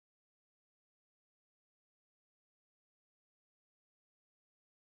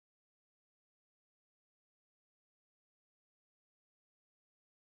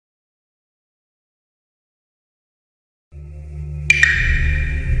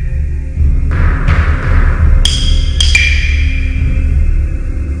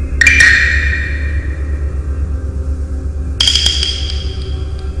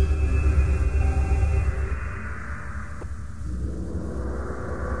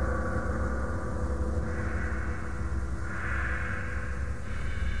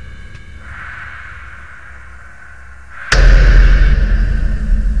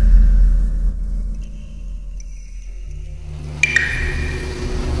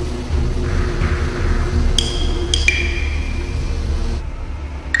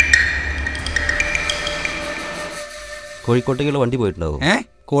കോഴിക്കോട്ടേക്കുള്ള വണ്ടി പോയിട്ടുണ്ടാവും.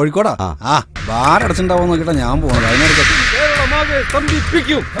 കോഴിക്കോടാ? ആ ബാർ അടച്ചിട്ടുണ്ടാവോ നോക്കിട്ടാ ഞാൻ പോകുന്നത്.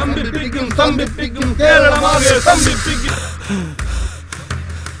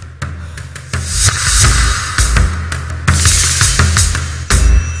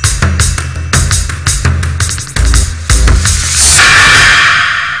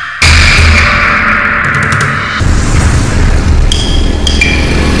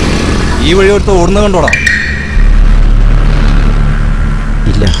 ഈ വഴി ഒരുത്ത ഓടുന്ന കണ്ടോടാ?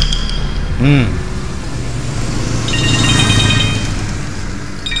 ഇല്ല.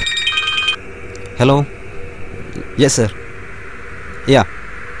 Hello, yes sir. യാ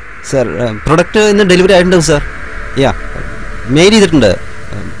സർ, പ്രൊഡക്റ്റ് ഇന്ന് ഡെലിവറി ആയിട്ടുണ്ടാവും സർ. യാ, മെയിൽ ചെയ്തിട്ടുണ്ട്.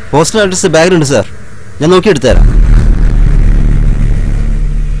 Postal address ബാഗിലുണ്ട് sir. ഞാൻ നോക്കി എടുത്തു തരാം.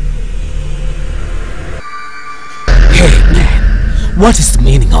 What is the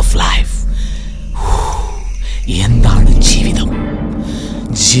meaning of life? എന്താണ് ജീവിതം?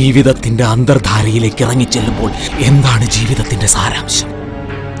 ജീവിതത്തിന്റെ അന്തർധാരയിലേക്ക് ഇറങ്ങിച്ചെല്ലുമ്പോൾ എന്താണ് ജീവിതത്തിന്റെ സാരാംശം?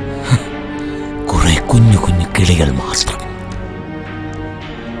 കുറെ കുഞ്ഞു കുഞ്ഞു കിളികൾ മാത്രം.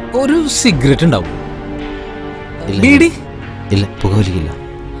 ഒരു സിഗരറ്റ് ഉണ്ടാവും? ബീഡി? ഇല്ല, പുകവലിക്കില്ല.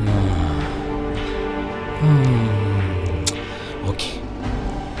 ഓക്കെ.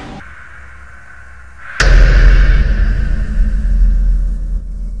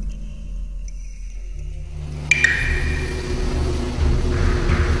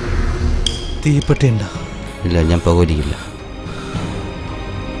 തീപ്പെട്ടിണ്ട? ഇല്ല, ഞാൻ പുകവലിക്കില്ല.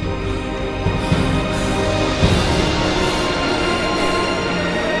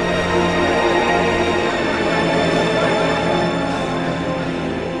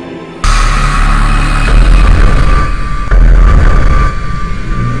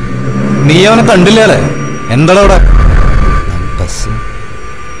 നീ അവനെ കണ്ടില്ലേ? എന്താടാ അവിടെ? ബസ്.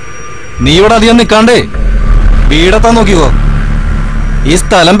 നീ ഇവിടെ അധികം നിക്കാണ്ടേ വീടെത്താൻ നോക്കിക്കോ. ഈ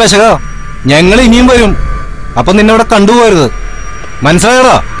സ്ഥലം പെശക. ഞങ്ങൾ ഇനിയും വരും. അപ്പൊ നിന്നെ ഇവിടെ കണ്ടുപോകരുത്,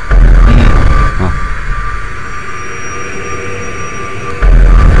 മനസ്സിലായടാ?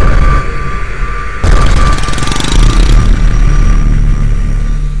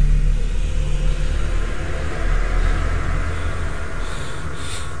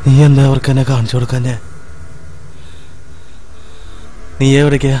 നീ എന്താ അവർക്ക് എന്നെ കാണിച്ചു കൊടുക്കാഞ്ഞേ? നീ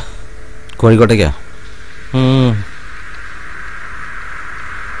എവിടേക്കാ? കോഴിക്കോട്ടേക്കാ.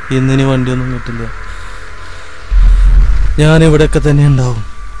 ഇന്നിനി വണ്ടിയൊന്നും കിട്ടില്ല. ഞാനിവിടെയൊക്കെ തന്നെ ഉണ്ടാവും.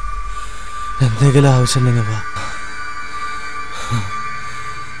 എന്തെങ്കിലും ആവശ്യമുണ്ടെങ്കിൽ വാ.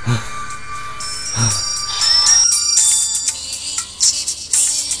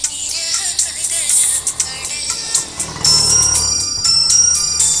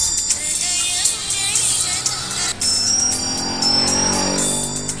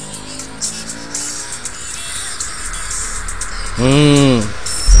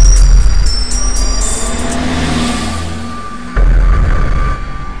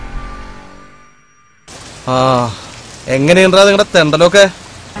 എങ്ങനെയുണ്ടാ നിങ്ങളുടെ തെണ്ടലൊക്കെ?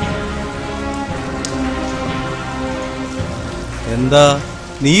 എന്താ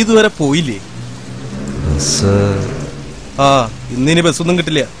നീ ഇതുവരെ പോയില്ലേ? ഇന്നിനി ബസ്സൊന്നും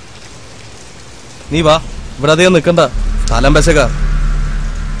കിട്ടില്ല. നീ വാ, ഇവിടെ അധികം നിക്കണ്ട, സ്ഥലം പെശക.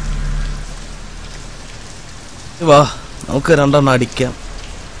 വാ, നമുക്ക് രണ്ടെണ്ണം അടിക്കാം.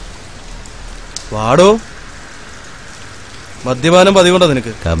 വാടോ. മദ്യപാനം പതിവുണ്ടോ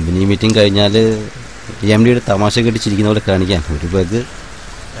നിനക്ക്? കമ്പനി മീറ്റിംഗ് കഴിഞ്ഞാല് എംഡിയുടെ തമാശ കെട്ടിച്ചിരിക്കുന്ന പോലെ കാണിക്കാൻ ഒരു ബഗ്.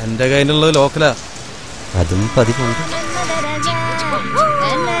 എന്റെ കയ്യിലുള്ളത് ലോക്കലാ. അതും പതിവുണ്ട്.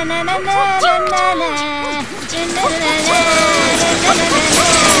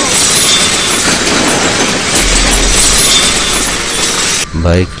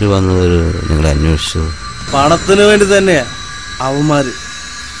 ബൈക്കിൽ വന്നത് നിങ്ങൾ അന്വേഷിച്ചു? പണത്തിന് വേണ്ടി തന്നെയാ അവന്മാര്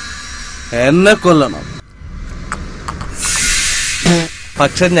എന്നെ കൊല്ലണം.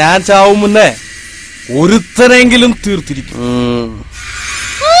 പക്ഷെ ഞാൻ ചാവും മുന്നേ ഒരുത്തനെങ്കിലും തീർത്തിരിക്കും.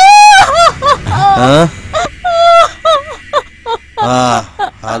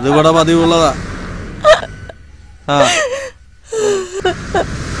 അതിവിടെ പതിവുള്ളതാ.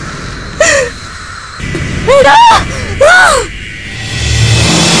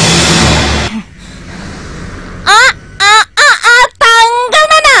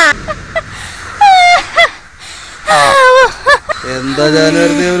 എന്താ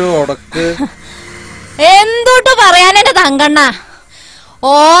ജാനുവരി ഒരു ഉടക്ക്? എന്തോട്ട് പറയാൻ എന്റെ തങ്കണ്ണ,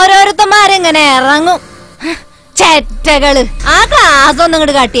 ഓരോരുത്തന്മാരെങ്ങനെ ഇറങ്ങും ചെറ്റകള്. ആ ക്ലാസ് ഒന്നും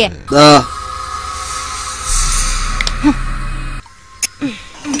ഇങ്ങോട്ട് കാട്ടിയേ.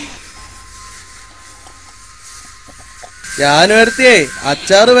 ജാനുവരിയെ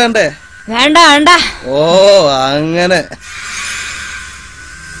അച്ചാറ് വേണ്ടേ? വേണ്ട വേണ്ട. ഓ അങ്ങനെ.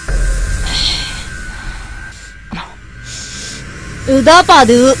 ഇതാ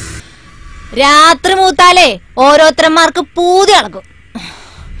പതിവ്. രാത്രി മൂത്താലേ ഓരോരുത്തരന്മാർക്ക് പൂതി അളക്കും.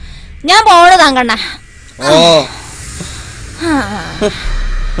 ഞാൻ പോണ താങ്കണ്ണ. ഓ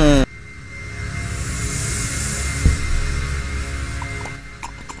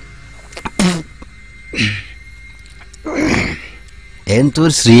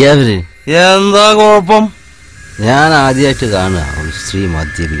എന്തൊരു സ്ത്രീയാവര്. എന്താ കുഴപ്പം? ഞാൻ ആദ്യമായിട്ട് കാണുക ഒരു സ്ത്രീ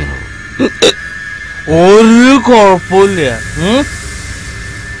മദ്യപിക്കണത്. ഒരു കുഴപ്പമില്ല.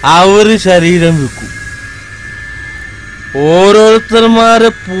 അവര് ശരീരം വിൽക്കും. ഓരോരുത്തന്മാരെ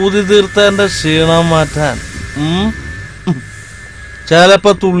പൂതി തീർത്തന്റെ ക്ഷീണം മാറ്റാൻ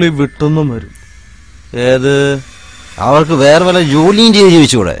ചിലപ്പോ തുള്ളി വിട്ടൊന്നും വരും. ഏത്? അവർക്ക് വേറെ വല്ല ജോലിയും ചെയ്ത്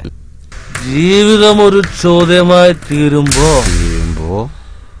ജീവിച്ചുകൂടെ? ജീവിതം ഒരു ചോദ്യമായി തീരുമ്പോ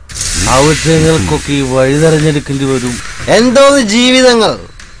ആവശ്യങ്ങൾക്കൊക്കെ ഈ വഴി തെരഞ്ഞെടുക്കേണ്ടി വരും. എന്തോ ജീവിതങ്ങൾ.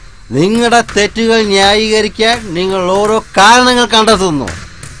 നിങ്ങളുടെ തെറ്റുകൾ ന്യായീകരിക്കാൻ നിങ്ങൾ ഓരോ കാരണങ്ങൾ കണ്ടെത്തുന്നു.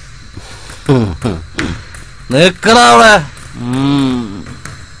 നിക്കണ അവിടെ.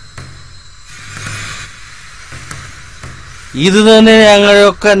 ഇത് തന്നെ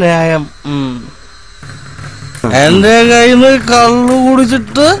ഞങ്ങളൊക്കെ ന്യായം. എന്റെ കയ്യിൽ നിന്ന് കള്ളു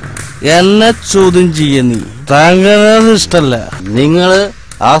കുടിച്ചിട്ട് എന്നെ ചോദ്യം ചെയ്യ നീ. താങ്കളത് ഇഷ്ടല്ല. നിങ്ങള്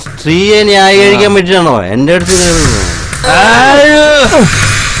ആ സ്ത്രീയെ ന്യായീകരിക്കാൻ പറ്റിയാണോ എന്റെ അടുത്ത്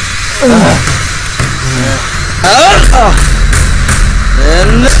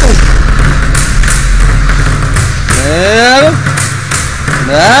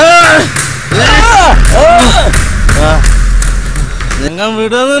നിങ്ങൾ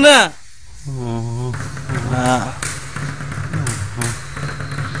വിടുന്നതിനാ